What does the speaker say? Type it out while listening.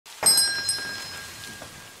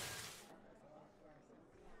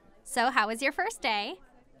So how was your first day?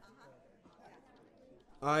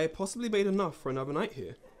 I possibly made enough for another night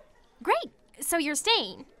here. Great! So you're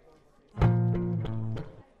staying?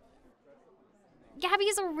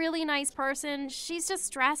 Gabby's a really nice person. She's just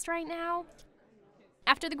stressed right now.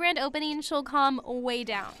 After the grand opening, she'll calm way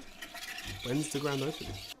down. When's the grand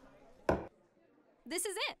opening? This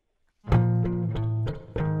is it.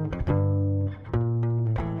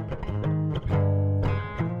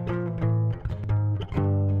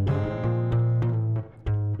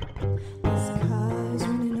 This car's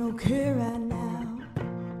running okay right now.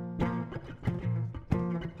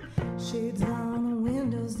 Shades on, the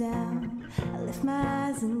windows down. I lift my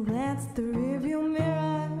eyes and glance at the rearview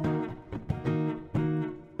mirror.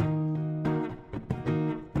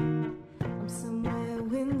 I'm somewhere,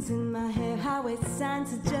 winds in my hair. Highway signs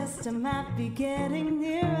suggest I might be getting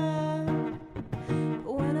nearer.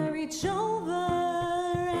 But when I reach over,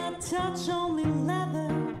 I touch only leather.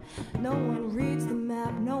 No one reads the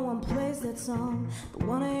map, no one plays that song. The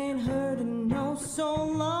one I ain't heard in oh so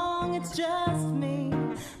long. It's just me,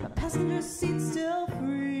 my passenger seat's still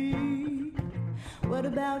free. What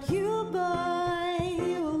about you, boy?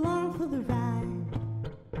 You along for the ride?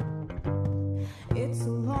 It's a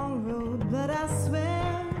long road, but I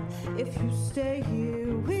swear, if you stay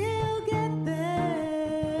here, we'll get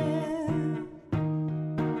there.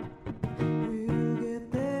 We'll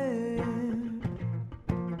get there.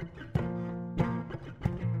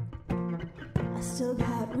 I still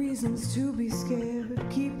got reasons to be scared, but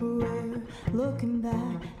keep aware. Looking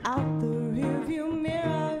back out the rearview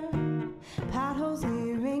mirror. Potholes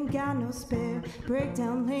here, ain't got no spare.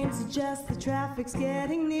 Breakdown lanes suggest the traffic's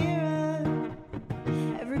getting nearer.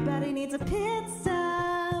 Everybody needs a pit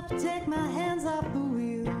stop. Take my hands off the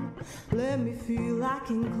wheel. Let me feel I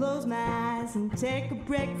can close my eyes and take a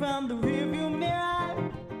break from the rearview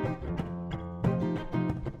mirror.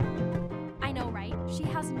 I know, right? She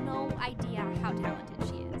has no idea how talented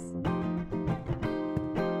she is.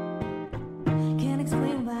 Can't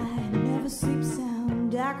explain why I never sleep sound.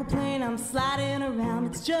 Aquaplane, I'm sliding around.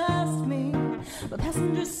 It's just me. My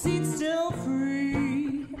passenger seat's still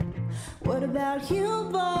free. What about you,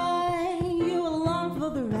 boy? You along for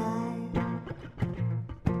the ride?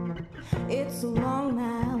 It's a long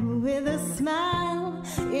mile with a smile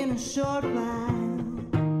in a short while.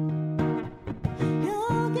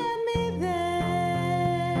 You'll get me there.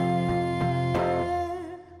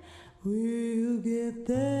 We'll get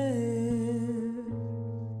there.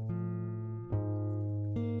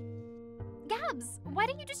 Gabs, why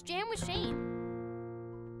don't you just jam with Shane?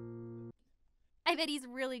 I bet he's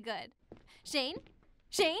really good. Shane?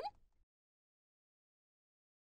 Shane?